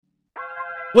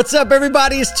What's up,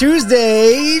 everybody? It's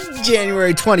Tuesday,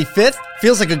 January 25th.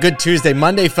 Feels like a good Tuesday.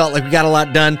 Monday felt like we got a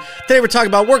lot done. Today we're talking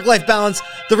about work-life balance,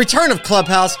 the return of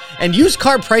Clubhouse, and used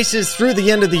car prices through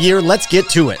the end of the year. Let's get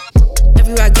to it.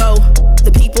 Everywhere I go,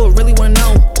 the people really want to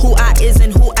know who I is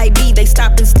and who I be. They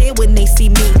stop and stare when they see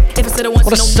me. I want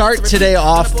to start today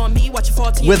off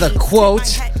with a quote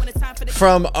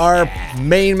from our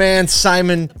main man,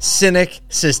 Simon Sinek. It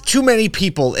says, too many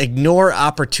people ignore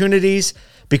opportunities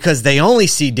because they only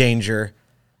see danger,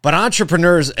 but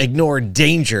entrepreneurs ignore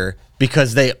danger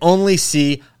because they only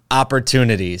see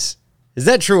opportunities. Is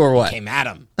that true or what? He came at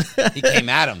him.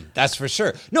 That's for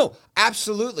sure. No,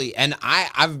 absolutely. And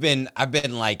I've been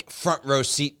like front row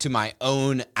seat to my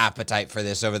own appetite for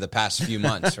this over the past few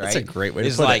months, right? That's a great way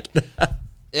to put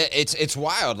it. It's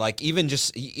wild. Like, even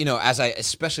just, as I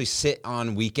especially sit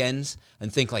on weekends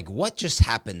and think, like, what just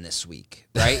happened this week,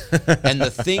 right? And the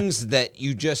things that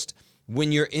you just,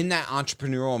 when you're in that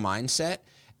entrepreneurial mindset,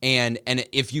 and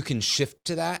if you can shift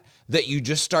to that you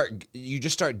just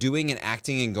start doing and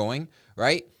acting and going,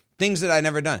 right? Things that I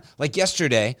never done. Like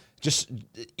yesterday, just,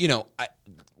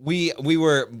 we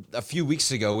were, a few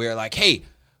weeks ago, we were like, hey,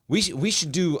 we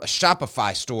should do a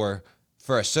Shopify store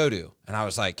for ASOTU. And I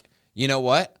was like, you know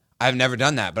what? I've never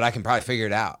done that, but I can probably figure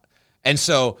it out. And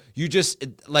so you just,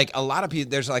 like, a lot of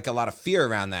people, there's like a lot of fear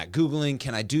around that. Googling,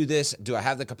 can I do this? Do I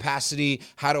have the capacity?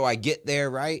 How do I get there,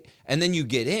 right? And then you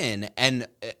get in, and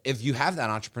if you have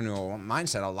that entrepreneurial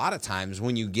mindset, a lot of times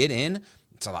when you get in,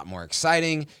 it's a lot more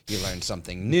exciting. You learn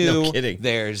something new. No kidding.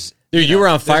 Dude, you were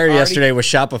on fire yesterday with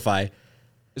Shopify.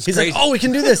 He's crazy. Like, oh, we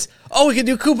can do this. Oh, we can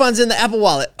do coupons in the Apple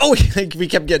Wallet. Oh, we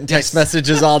kept getting text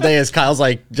messages all day as Kyle's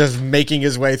like just making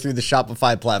his way through the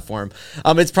Shopify platform.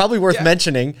 It's probably worth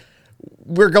mentioning.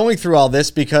 We're going through all this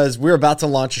because we're about to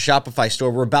launch a Shopify store.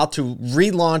 We're about to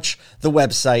relaunch the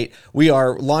website. We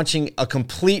are launching a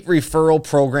complete referral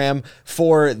program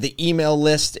for the email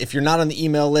list. If you're not on the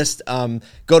email list, go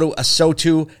to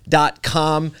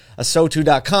ASOTU.com,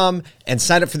 and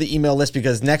sign up for the email list,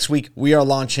 because next week we are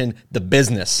launching the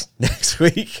business next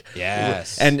week.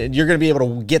 Yes. And you're going to be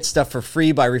able to get stuff for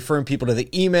free by referring people to the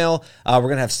email. We're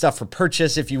going to have stuff for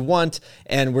purchase if you want.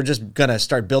 And we're just going to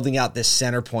start building out this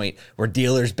center point where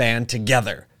dealers band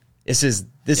together. This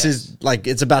is like,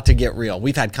 it's about to get real.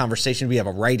 We've had conversation. We have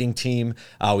a writing team.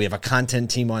 We have a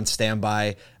content team on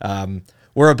standby.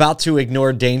 We're about to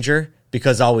ignore danger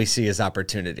because all we see is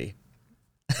opportunity.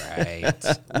 Right.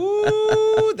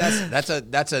 Ooh, that's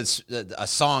a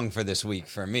song for this week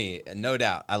for me, no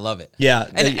doubt. I love it. Yeah.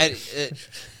 And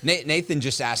Nathan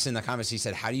just asked in the comments, he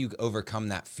said, how do you overcome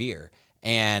that fear?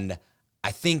 And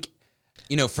I think,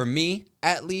 for me,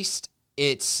 at least,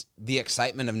 it's the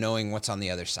excitement of knowing what's on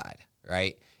the other side,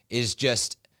 right? Is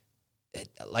just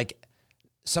like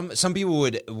some people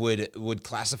would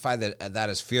classify that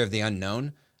as fear of the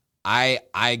unknown. I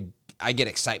get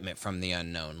excitement from the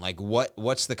unknown. Like,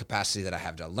 what's the capacity that I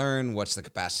have to learn? What's the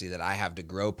capacity that I have to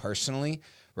grow personally,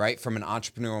 right? From an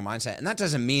entrepreneurial mindset. And that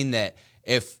doesn't mean that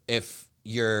if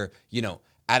you're,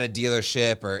 at a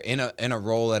dealership or in a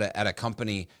role at a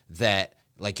company that,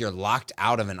 like, you're locked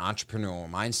out of an entrepreneurial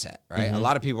mindset, right? Mm-hmm. A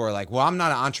lot of people are like, well, I'm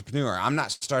not an entrepreneur. I'm not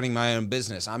starting my own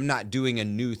business. I'm not doing a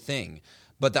new thing.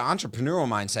 But the entrepreneurial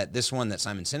mindset, this one that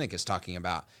Simon Sinek is talking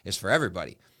about, is for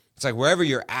everybody. It's like, wherever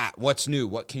you're at, what's new?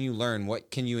 What can you learn? What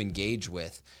can you engage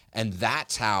with? And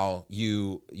that's how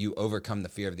you overcome the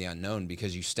fear of the unknown,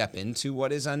 because you step into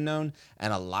what is unknown.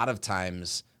 And a lot of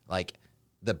times, like,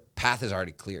 the path is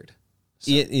already cleared.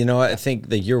 So, I think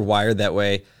that you're wired that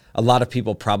way. A lot of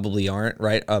people probably aren't,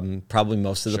 right? Probably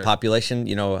most of the population.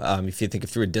 If you think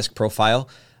through a disc profile,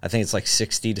 I think it's like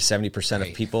 60 to 70%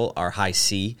 of people are high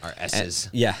C. Are S's.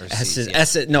 S's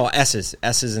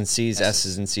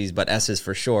and C's, but S's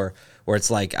for sure, where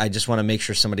it's like, I just want to make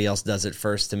sure somebody else does it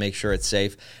first to make sure it's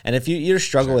safe. And if you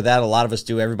struggle with that, a lot of us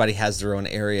do. Everybody has their own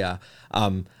area.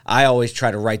 I always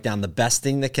try to write down the best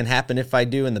thing that can happen if I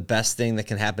do, and the best thing that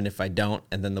can happen if I don't,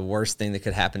 and then the worst thing that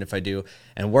could happen if I do,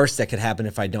 and worst that could happen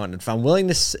if I don't. And if I'm willing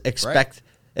to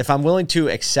if I'm willing to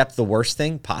accept the worst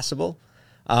thing possible,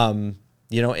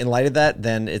 in light of that,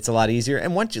 then it's a lot easier.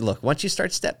 And once you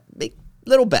start make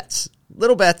little bets,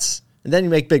 and then you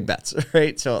make big bets,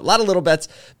 right? So a lot of little bets,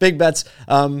 big bets.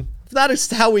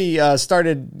 how we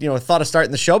started, thought of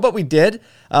starting the show, but we did.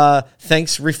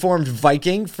 Thanks, Reformed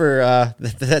Viking, for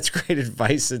that's great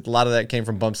advice. A lot of that came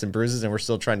from bumps and bruises, and we're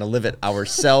still trying to live it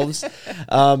ourselves.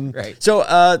 Right. So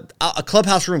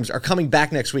Clubhouse rooms are coming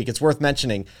back next week. It's worth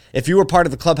mentioning. If you were part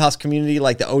of the Clubhouse community,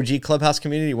 like the OG Clubhouse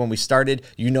community, when we started,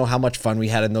 you know how much fun we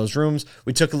had in those rooms.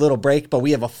 We took a little break, but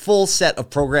we have a full set of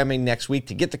programming next week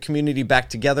to get the community back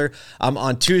together.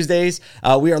 On Tuesdays,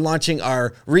 we are launching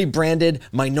our rebranded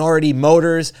Minority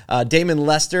Motors. Damon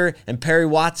Lester and Perry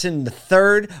Watson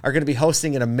III are going to be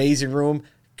hosting an amazing room.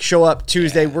 Show up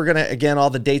Tuesday. We're going to, again, all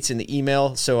the dates in the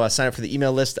email, so sign up for the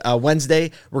email list.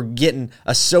 Wednesday, we're getting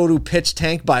a ASOTU pitch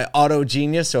tank by Auto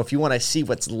Genius. So if you want to see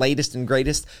what's latest and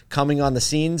greatest coming on the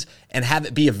scenes and have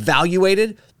it be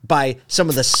evaluated by some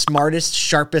of the smartest,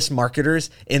 sharpest marketers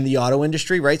in the auto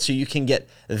industry, right? So you can get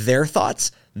their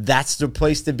thoughts. That's the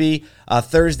place to be.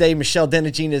 Thursday, Michelle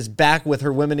Denegine is back with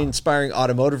her Women Inspiring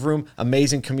Automotive Room.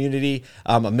 Amazing community,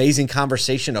 amazing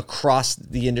conversation across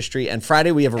the industry. And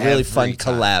Friday, we have a really fun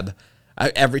collab.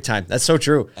 Every time. That's so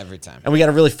true. Every time. And we got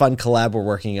a really fun collab we're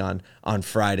working on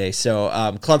Friday.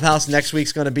 So Clubhouse next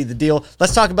week's going to be the deal.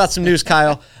 Let's talk about some news,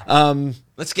 Kyle.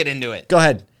 Let's get into it. Go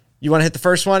ahead. You want to hit the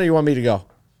first one, or you want me to go?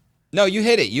 No, you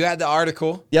hit it. You had the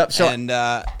article. Yep. So, and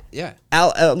yeah.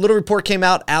 A little report came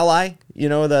out. Ally,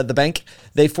 the bank,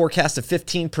 they forecast a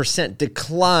 15%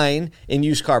 decline in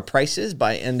used car prices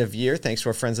by end of year. Thanks to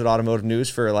our friends at Automotive News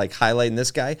for highlighting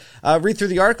this guy. Read through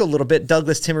the article a little bit.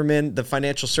 Douglas Timmerman, the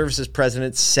financial services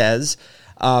president, says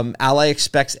Ally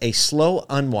expects a slow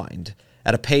unwind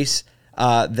at a pace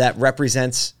that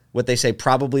represents what they say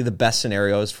probably the best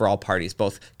scenarios for all parties,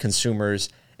 both consumers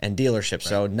and dealerships. Right.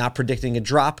 So not predicting a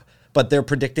drop, but they're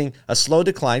predicting a slow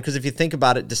decline, because if you think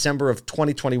about it, December of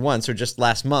 2021, so just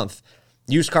last month,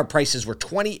 used car prices were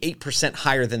 28%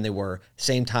 higher than they were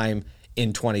same time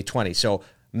in 2020. So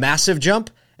massive jump,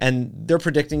 and they're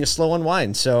predicting a slow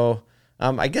unwind. So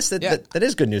I guess that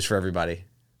is good news for everybody.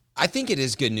 I think it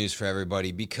is good news for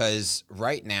everybody, because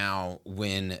right now,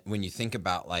 when you think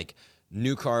about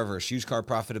new car versus used car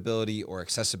profitability or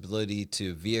accessibility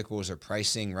to vehicles or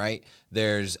pricing, right?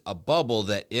 There's a bubble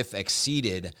that if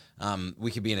exceeded, we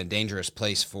could be in a dangerous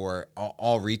place for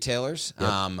all retailers.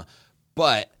 Yep.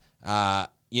 But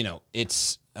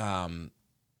it's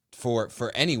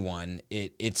for anyone,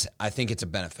 I think it's a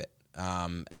benefit.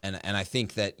 And I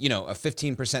think that, a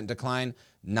 15% decline,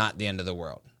 not the end of the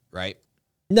world, right?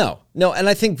 No. And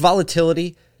I think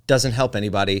volatility doesn't help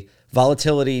anybody.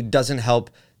 Volatility doesn't help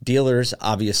dealers,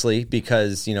 obviously,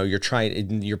 because you're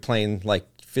playing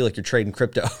feel like you're trading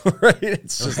crypto, right?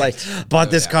 It's just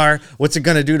bought this car, what's it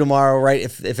going to do tomorrow, right?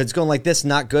 If it's going like this,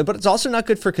 not good. But it's also not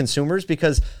good for consumers,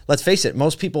 because let's face it,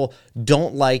 most people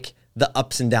don't like the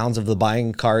ups and downs of the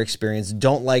buying car experience,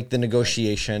 don't like the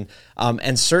negotiation,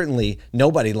 and certainly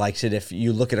nobody likes it if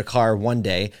you look at a car one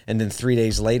day and then 3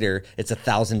 days later it's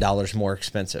 $1,000 more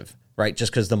expensive. Right,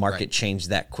 just because the market changed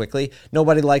that quickly.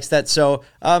 Nobody likes that. So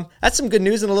that's some good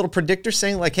news, and a little predictor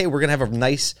saying hey, we're going to have a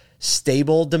nice,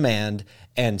 stable demand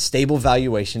and stable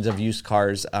valuations of used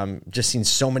cars. Just seen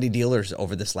so many dealers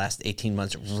over this last 18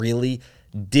 months really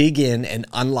dig in and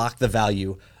unlock the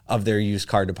value of their used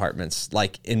car departments,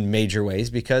 in major ways,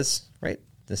 because, right,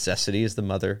 necessity is the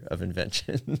mother of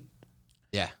invention.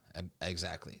 Yeah,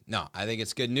 exactly. No, I think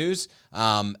it's good news,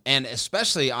 and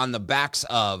especially on the backs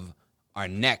of our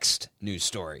next news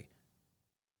story.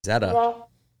 Is that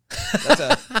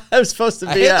That's that was supposed to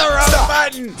be hit the wrong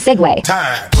button. Segue.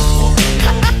 Time.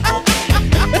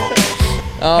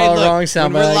 Oh, look, wrong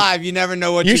sound. When we're live, you never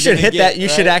know what you should hit. That you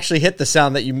should actually hit the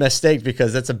sound that you mistaked,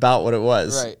 because that's about what it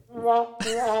was. Right. All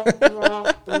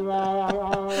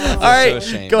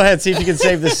right, go ahead. See if you can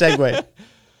save the segue.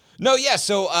 No, yeah.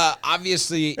 So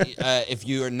obviously, if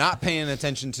you are not paying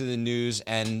attention to the news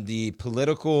and the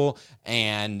political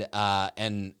and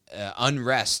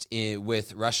unrest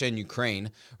with Russia and Ukraine,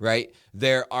 right?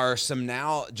 There are some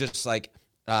now just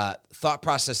thought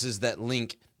processes that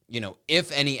link,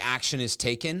 if any action is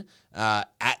taken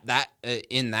at that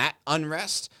in that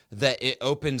unrest, that it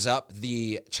opens up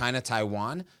the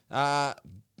China-Taiwan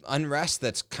unrest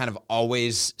that's kind of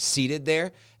always seated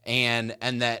there, and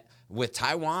that. With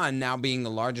Taiwan now being the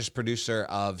largest producer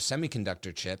of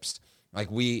semiconductor chips,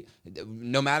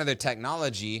 no matter their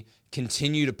technology,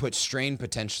 continue to put strain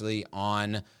potentially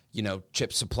on,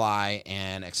 chip supply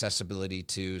and accessibility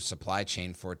to supply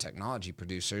chain for technology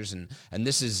producers. And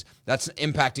that's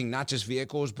impacting not just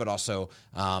vehicles, but also,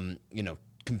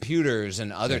 computers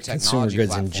and other technology consumer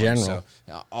goods platforms. In general.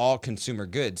 So, all consumer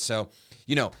goods. So,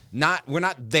 we're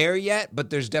not there yet, but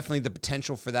there's definitely the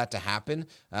potential for that to happen.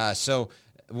 So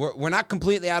we're not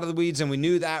completely out of the weeds, and we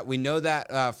knew that. We know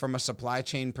that from a supply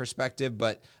chain perspective,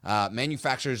 but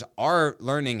manufacturers are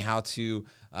learning how to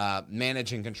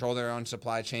manage and control their own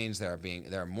supply chains. There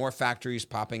are more factories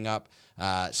popping up.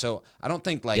 So I don't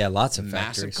think lots of massive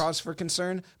factories. cause for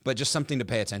concern, but just something to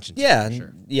pay attention to. Yeah, for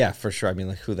sure. Yeah, for sure. I mean,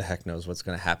 like, who the heck knows what's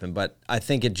going to happen? But I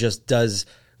think it just does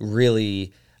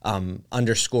really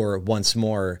underscore once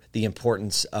more the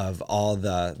importance of all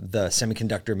the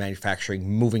semiconductor manufacturing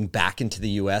moving back into the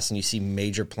U.S. And you see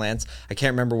major plants. I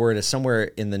can't remember where it is, somewhere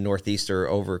in the Northeast or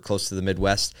over close to the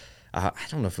Midwest. I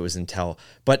don't know if it was Intel,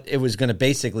 but it was going to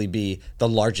basically be the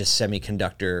largest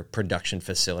semiconductor production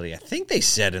facility, I think they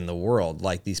said, in the world,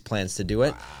 like these plans to do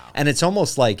it. Wow. And it's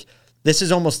almost like this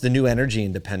is almost the new energy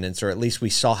independence, or at least we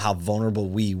saw how vulnerable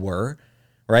we were,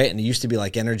 right? And it used to be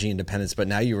like energy independence, but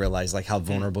now you realize like how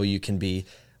vulnerable you can be.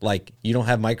 Like, you don't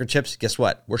have microchips, guess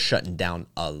what? We're shutting down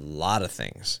a lot of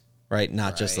things, right?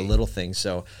 Not just the little things.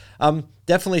 So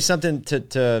definitely something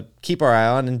to keep our eye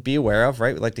on and be aware of,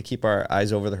 right? We like to keep our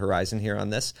eyes over the horizon here on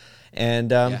this.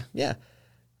 And yeah.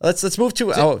 Let's move to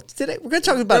we're going to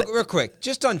talk about real quick,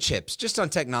 just on chips, just on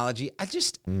technology. I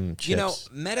just you know,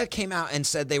 Meta came out and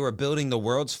said they were building the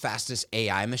world's fastest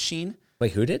AI machine.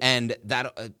 Wait, who did? And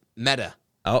that Meta.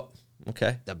 Oh,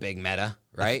 okay. The big Meta,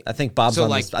 right? I think Bob's on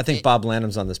this. I think Bob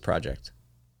Lanham's on this project.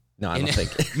 No, I don't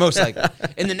think. Most likely.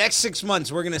 In the next 6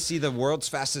 months, we're going to see the world's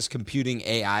fastest computing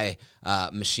AI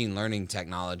machine learning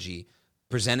technology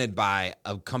presented by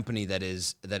a company that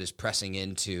is pressing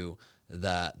into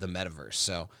the metaverse.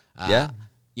 So,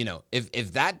 you know,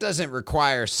 if that doesn't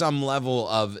require some level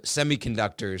of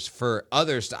semiconductors for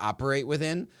others to operate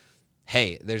within,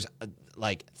 hey, there's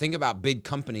think about big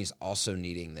companies also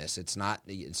needing this. It's not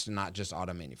just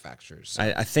auto manufacturers. So,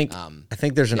 I think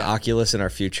there's an Oculus in our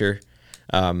future.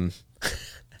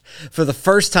 For the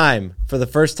first time,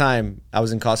 I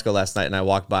was in Costco last night and I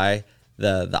walked by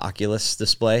the Oculus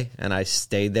display and I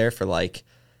stayed there for like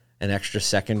an extra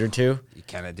second or two. You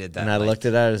kind of did that. And I looked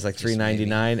at that, it was like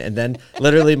 $3.99. And then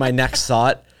literally my next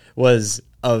thought was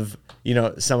of, you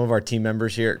know, some of our team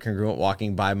members here at Congruent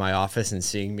walking by my office and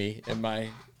seeing me in my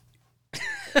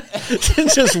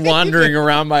just wandering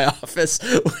around my office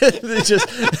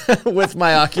with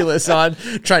my Oculus on,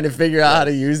 trying to figure out how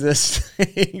to use this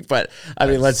thing. But I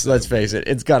mean, let's face it,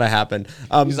 it's gonna happen.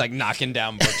 He's like knocking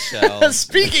down bookshelves.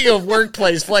 Speaking of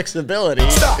workplace flexibility,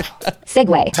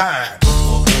 segue time.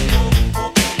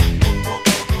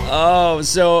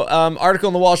 So article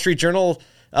in the Wall Street Journal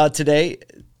today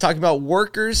talking about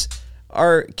workers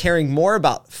are caring more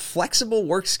about flexible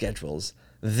work schedules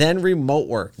than remote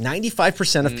work.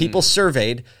 95% of people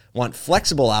surveyed want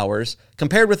flexible hours,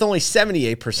 compared with only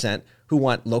 78% who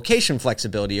want location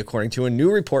flexibility, according to a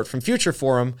new report from Future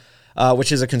Forum,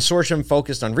 which is a consortium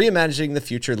focused on reimagining the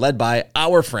future led by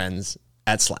our friends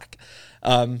at Slack.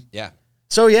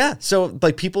 So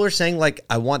like people are saying like,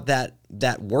 I want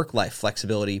that work-life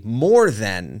flexibility more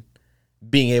than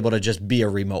being able to just be a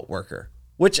remote worker,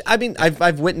 which I mean,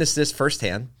 I've witnessed this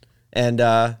firsthand, and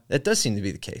it does seem to be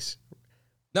the case.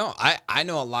 No, I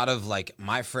know a lot of like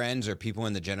my friends or people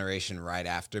in the generation right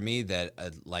after me that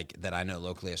that I know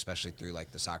locally, especially through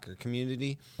like the soccer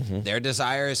community. Mm-hmm. Their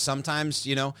desire is sometimes,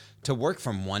 you know, to work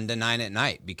from 1 to 9 at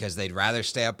night because they'd rather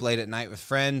stay up late at night with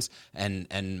friends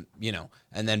and you know,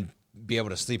 and then be able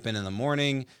to sleep in the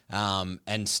morning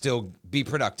and still be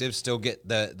productive, still get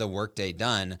the workday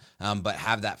done, but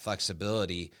have that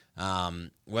flexibility,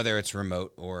 whether it's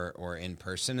remote or in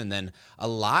person. And then a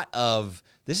lot of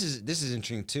this is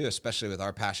interesting too, especially with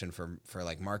our passion for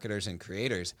like marketers and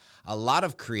creators. A lot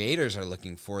of creators are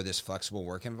looking for this flexible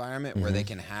work environment where they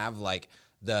can have like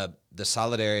the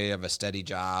solidarity of a steady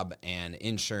job and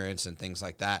insurance and things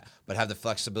like that, but have the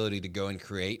flexibility to go and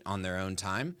create on their own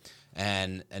time.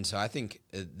 And so I think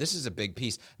this is a big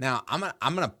piece. Now I'm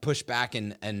gonna push back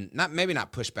and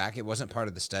not push back. It wasn't part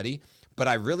of the study, but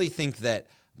I really think that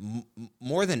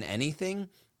more than anything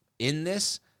in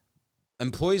this,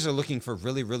 employees are looking for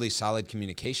really, really solid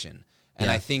communication.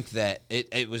 And I think that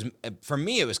it was, for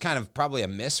me, it was kind of probably a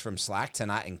miss from Slack to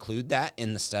not include that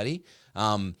in the study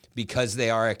because they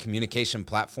are a communication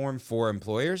platform for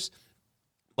employers.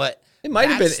 But it might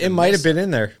have been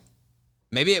in there.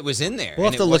 Maybe it was in there.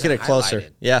 We'll have to look at it closer.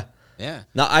 Highlighted. Yeah.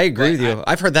 No, I agree with you.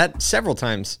 I've heard that several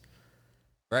times.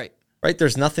 Right.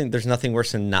 There's nothing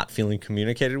worse than not feeling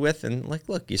communicated with. And like,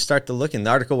 look, you start to look, and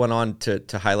the article went on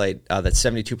to highlight that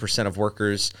 72% of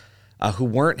workers who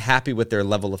weren't happy with their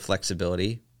level of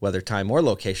flexibility, whether time or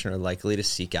location, are likely to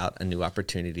seek out a new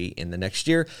opportunity in the next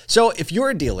year. So if you're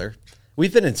a dealer,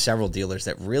 we've been in several dealers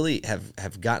that really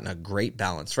have gotten a great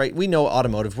balance, right? We know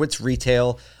automotive, what's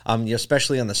retail,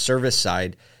 especially on the service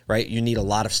side, right? You need a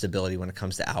lot of stability when it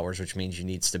comes to hours, which means you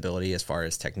need stability as far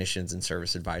as technicians and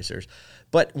service advisors.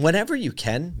 But whenever you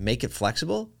can make it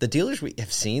flexible, the dealers we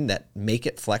have seen that make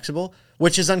it flexible,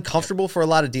 which is uncomfortable for a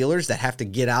lot of dealers that have to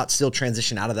get out, still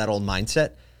transition out of that old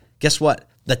mindset. Guess what?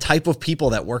 The type of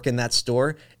people that work in that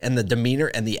store and the demeanor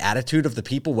and the attitude of the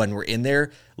people when we're in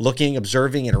there looking,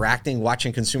 observing, interacting,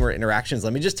 watching consumer interactions.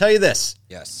 Let me just tell you this.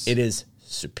 Yes. It is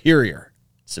superior.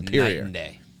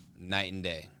 Night and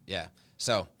day. Yeah.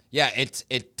 So yeah,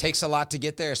 it takes a lot to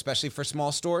get there, especially for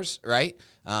small stores, right?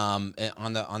 On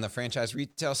the franchise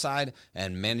retail side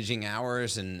and managing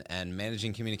hours and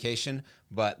managing communication.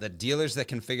 But the dealers that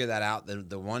can figure that out,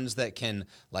 the ones that can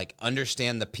like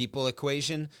understand the people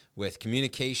equation with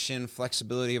communication,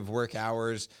 flexibility of work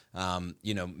hours,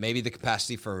 maybe the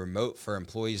capacity for remote for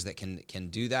employees that can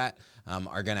do that,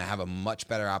 are going to have a much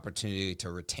better opportunity to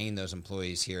retain those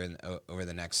employees here over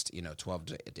the next 12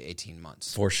 to 18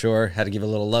 months. For sure. Had to give a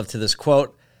little love to this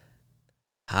quote.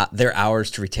 Their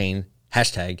hours to retain.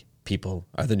 #people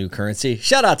are the new currency.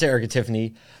 Shout out to Eric and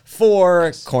Tiffany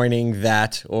for coining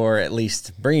that, or at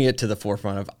least bringing it to the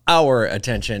forefront of our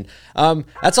attention.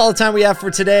 That's all the time we have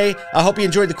for today. I hope you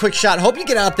enjoyed the quick shot. Hope you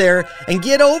get out there and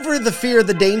get over the fear,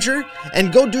 the danger,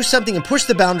 and go do something and push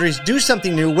the boundaries, do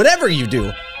something new. Whatever you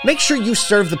do, make sure you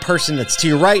serve the person that's to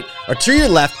your right or to your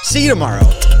left. See you tomorrow.